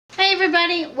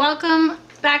everybody, welcome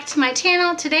back to my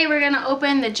channel. Today we're going to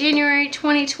open the January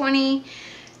 2020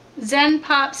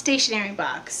 ZenPop stationery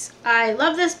box. I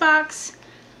love this box.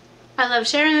 I love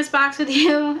sharing this box with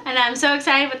you, and I'm so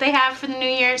excited what they have for the new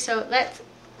year. So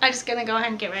I'm just going to go ahead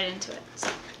and get right into it.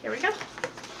 So here we go.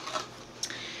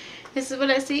 This is what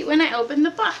I see when I open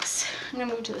the box. I'm going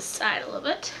to move to the side a little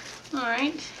bit.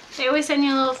 Alright, they always send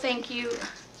you a little thank you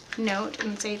note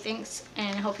and say thanks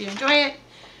and hope you enjoy it.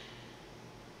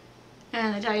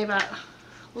 And they tell you about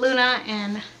Luna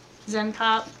and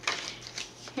ZenPop.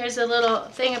 Here's a little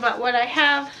thing about what I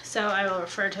have, so I will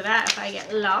refer to that if I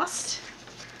get lost.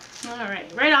 Alright,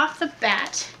 right off the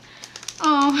bat.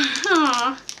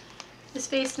 Oh, his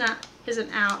face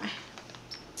isn't out.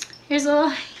 Here's a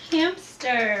little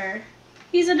hamster.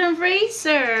 He's an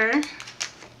eraser.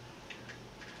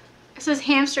 It says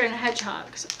hamster and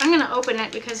hedgehog. So I'm going to open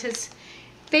it because his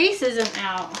face isn't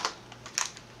out.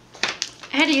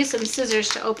 I had to use some scissors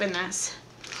to open this.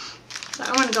 So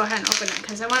I want to go ahead and open it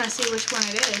because I want to see which one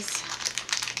it is.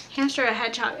 Hamster or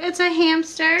hedgehog. It's a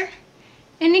hamster.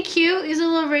 Isn't he cute? He's a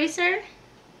little eraser.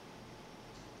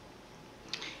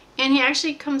 And he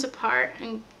actually comes apart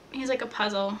and he's like a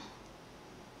puzzle.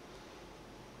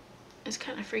 It's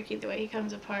kind of freaky the way he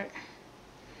comes apart.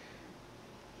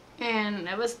 And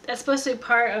that's supposed to be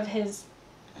part of his...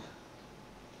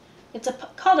 It's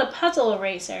called a puzzle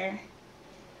eraser.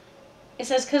 It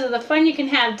says because of the fun you can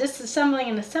have disassembling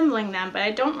and assembling them, but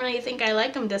I don't really think I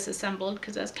like them disassembled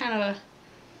because that's kind of a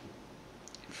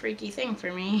freaky thing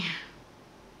for me.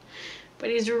 But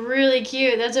he's really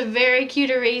cute. That's a very cute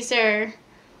eraser.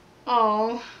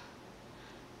 Oh,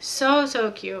 so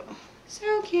cute.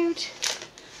 So cute.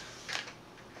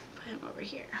 Put him over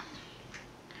here.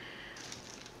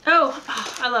 Oh,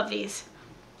 I love these.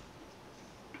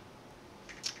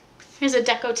 Here's a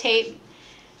deco tape.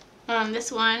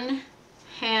 This one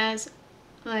has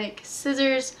like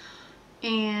scissors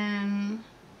and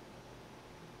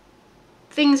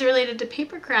things related to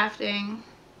paper crafting.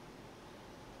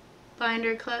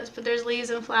 Binder clips, but there's leaves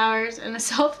and flowers and a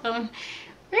cell phone.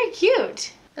 Very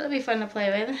cute. That'll be fun to play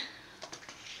with.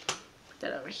 Put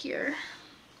that over here.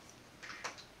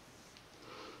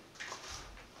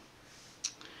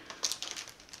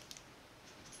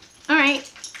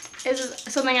 Alright, this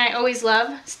is something I always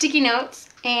love. Sticky notes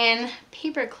and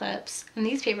paper clips. And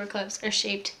these paper clips are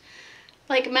shaped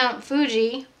like Mount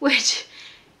Fuji, which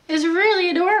is really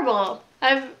adorable.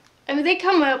 I mean, they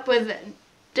come up with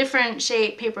different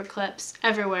shaped paper clips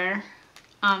everywhere.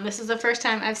 This is the first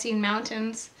time I've seen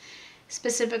mountains,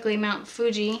 specifically Mount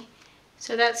Fuji.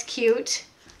 So that's cute.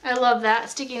 I love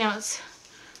that. Sticky notes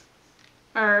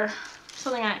are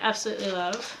something I absolutely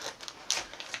love.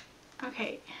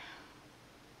 Okay.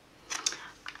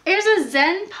 Here's a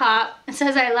ZenPop. It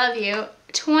says I love you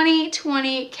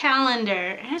 2020 calendar,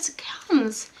 and it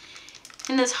comes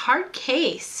in this hard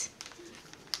case.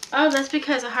 Oh, that's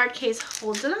because a hard case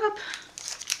holds it up.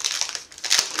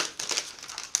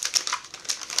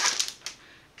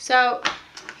 So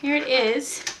here it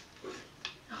is. It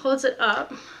holds it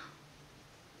up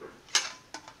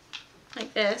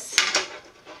like this.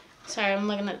 Sorry, I'm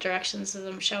looking at directions as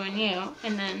I'm showing you,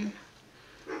 and then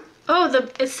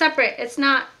it's separate. It's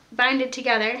not binded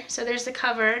together. So there's the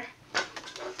cover.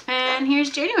 And here's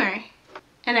January.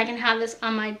 And I can have this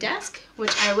on my desk,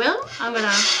 which I will. I'm going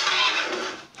to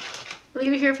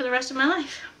leave it here for the rest of my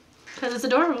life because it's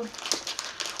adorable.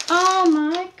 Oh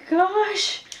my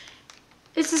gosh.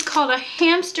 This is called a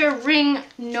hamster ring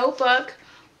notebook.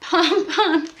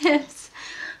 Pom-pom hips.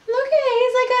 Look at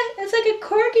it. It's like a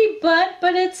corgi butt,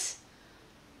 but it's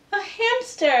a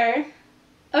hamster.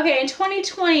 Okay, in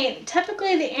 2020,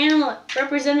 typically the animal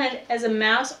represented as a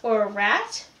mouse or a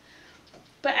rat,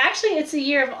 but actually it's the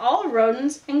year of all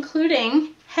rodents, including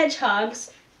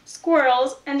hedgehogs,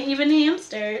 squirrels, and even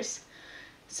hamsters.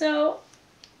 So,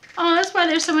 that's why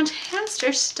there's so much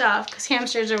hamster stuff, because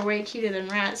hamsters are way cuter than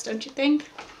rats, don't you think?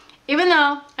 Even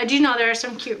though I do know there are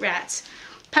some cute rats.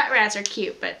 Pet rats are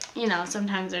cute, but, you know,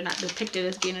 sometimes they're not depicted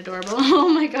as being adorable. Oh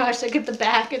my gosh, look at the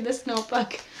back of this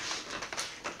notebook.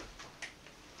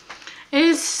 It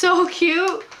is so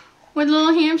cute with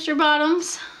little hamster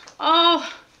bottoms. Oh,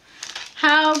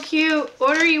 how cute.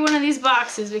 Order you one of these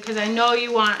boxes because I know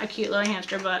you want a cute little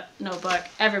hamster butt notebook.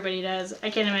 Everybody does. I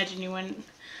can't imagine you wouldn't.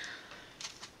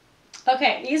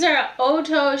 Okay, these are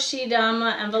Oto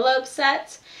Shidama envelope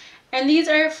sets. And these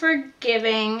are for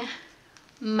giving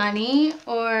money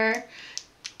or,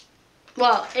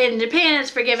 well, in Japan it's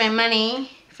for giving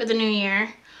money for the new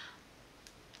year.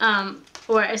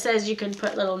 Or it says you can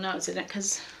put little notes in it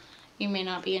because you may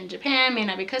not be in Japan, may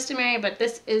not be customary, but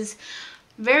this is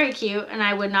very cute, and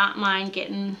I would not mind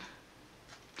getting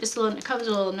just a little, it comes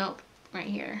with a little note right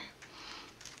here.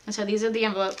 And so these are the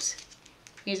envelopes,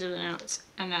 these are the notes,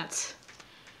 and it's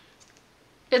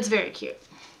very cute.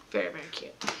 Very, very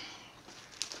cute.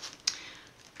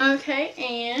 Okay,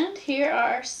 and here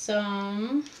are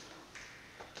some,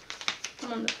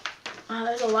 wow,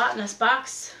 there's a lot in this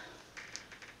box.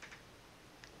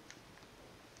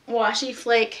 Washi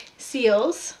flake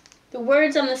seals. The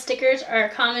words on the stickers are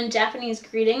common Japanese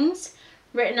greetings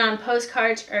written on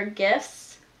postcards or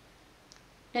gifts.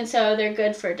 And so they're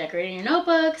good for decorating your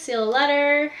notebook, seal a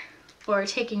letter, or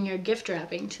taking your gift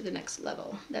wrapping to the next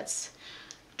level. That's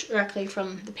directly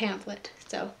from the pamphlet.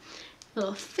 So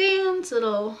little fans,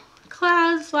 little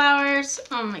clouds, flowers.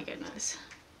 Oh my goodness.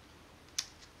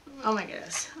 Oh my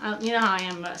goodness. You know how I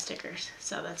am about stickers,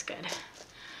 so that's good.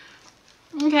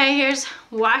 Okay, here's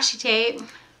washi tape.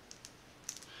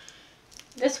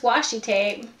 This washi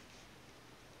tape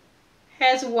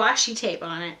has washi tape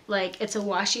on it, like it's a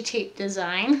washi tape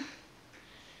design.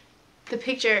 The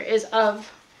picture is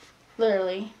of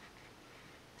literally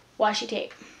washi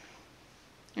tape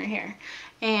right here.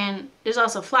 And there's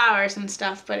also flowers and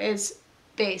stuff, but it's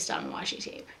based on washi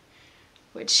tape,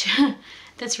 which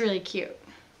that's really cute.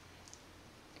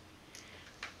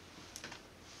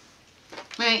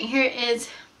 All right, here is,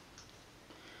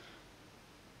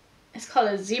 it's called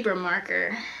a zebra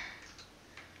marker.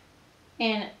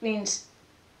 And it means,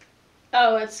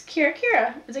 oh, it's kira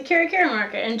kira. It's a kira kira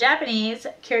marker. In Japanese,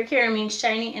 kira kira means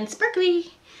shiny and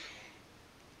sparkly.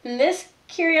 And this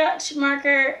Kirach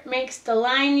marker makes the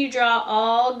line you draw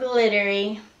all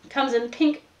glittery. Comes in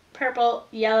pink, purple,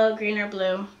 yellow, green, or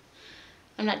blue.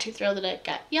 I'm not too thrilled that it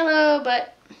got yellow,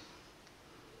 but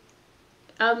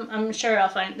I'm sure I'll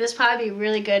find this probably be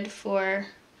really good for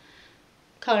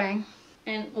coloring.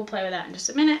 And we'll play with that in just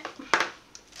a minute.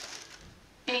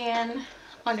 And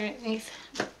underneath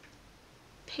the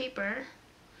paper.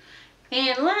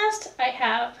 And last I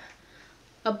have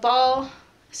a ball.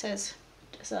 It says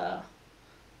just a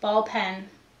ball pen.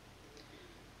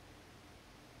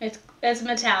 It's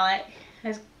metallic. It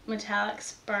has metallic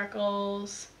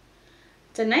sparkles.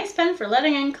 It's a nice pen for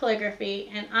lettering and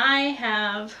calligraphy. And I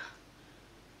have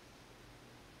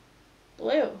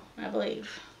blue, I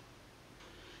believe.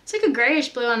 It's like a grayish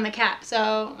blue on the cap,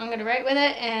 so I'm gonna write with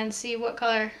it and see what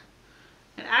color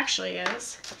it actually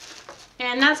is.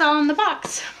 And that's all in the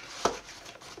box.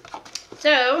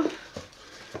 So,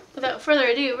 without further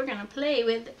ado, we're gonna play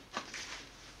with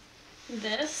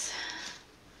this.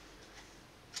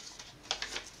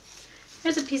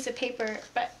 Here's a piece of paper,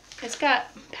 but it's got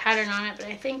pattern on it, but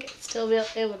I think it's still be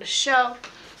able to show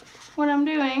what I'm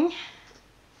doing.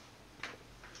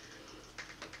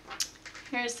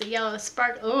 Here's the yellow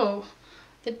spark. Oh,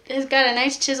 it's got a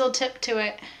nice chisel tip to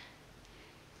it.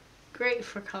 Great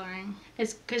for coloring.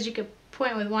 It's because you could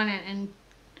point with one end and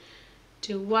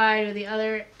do wide with the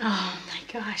other. Oh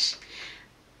my gosh.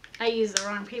 I used the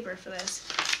wrong paper for this.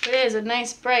 But it is a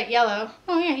nice bright yellow.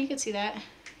 Oh yeah, you can see that.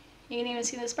 You can even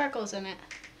see the sparkles in it.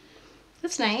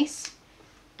 That's nice.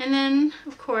 And then,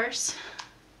 of course,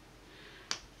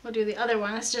 we'll do the other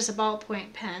one. It's just a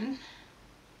ballpoint pen.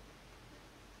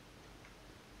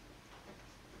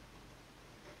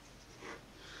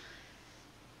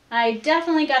 I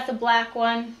definitely got the black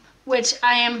one, which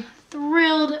I am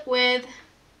thrilled with.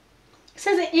 It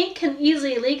says the ink can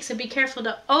easily leak, so be careful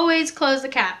to always close the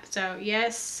cap. So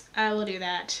yes, I will do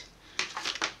that.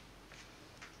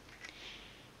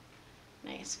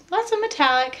 Nice. Lots of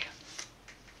metallic.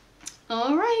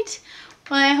 All right.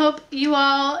 Well, I hope you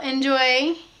all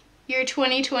enjoy your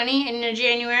 2020 and your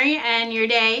January and your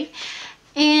day.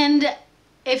 And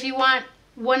if you want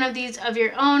one of these of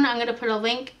your own, I'm going to put a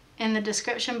link in the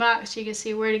description box so you can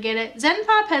see where to get it.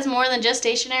 ZenPop has more than just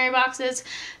stationery boxes.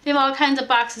 They have all kinds of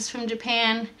boxes from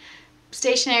Japan.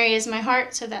 Stationery is my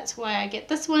heart, so that's why I get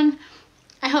this one.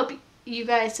 I hope you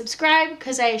guys subscribe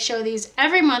because I show these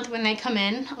every month when they come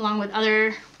in, along with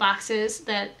other boxes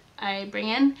that I bring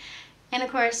in. And of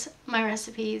course, my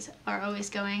recipes are always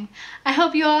going. I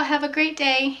hope you all have a great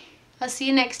day. I'll see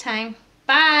you next time.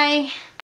 Bye!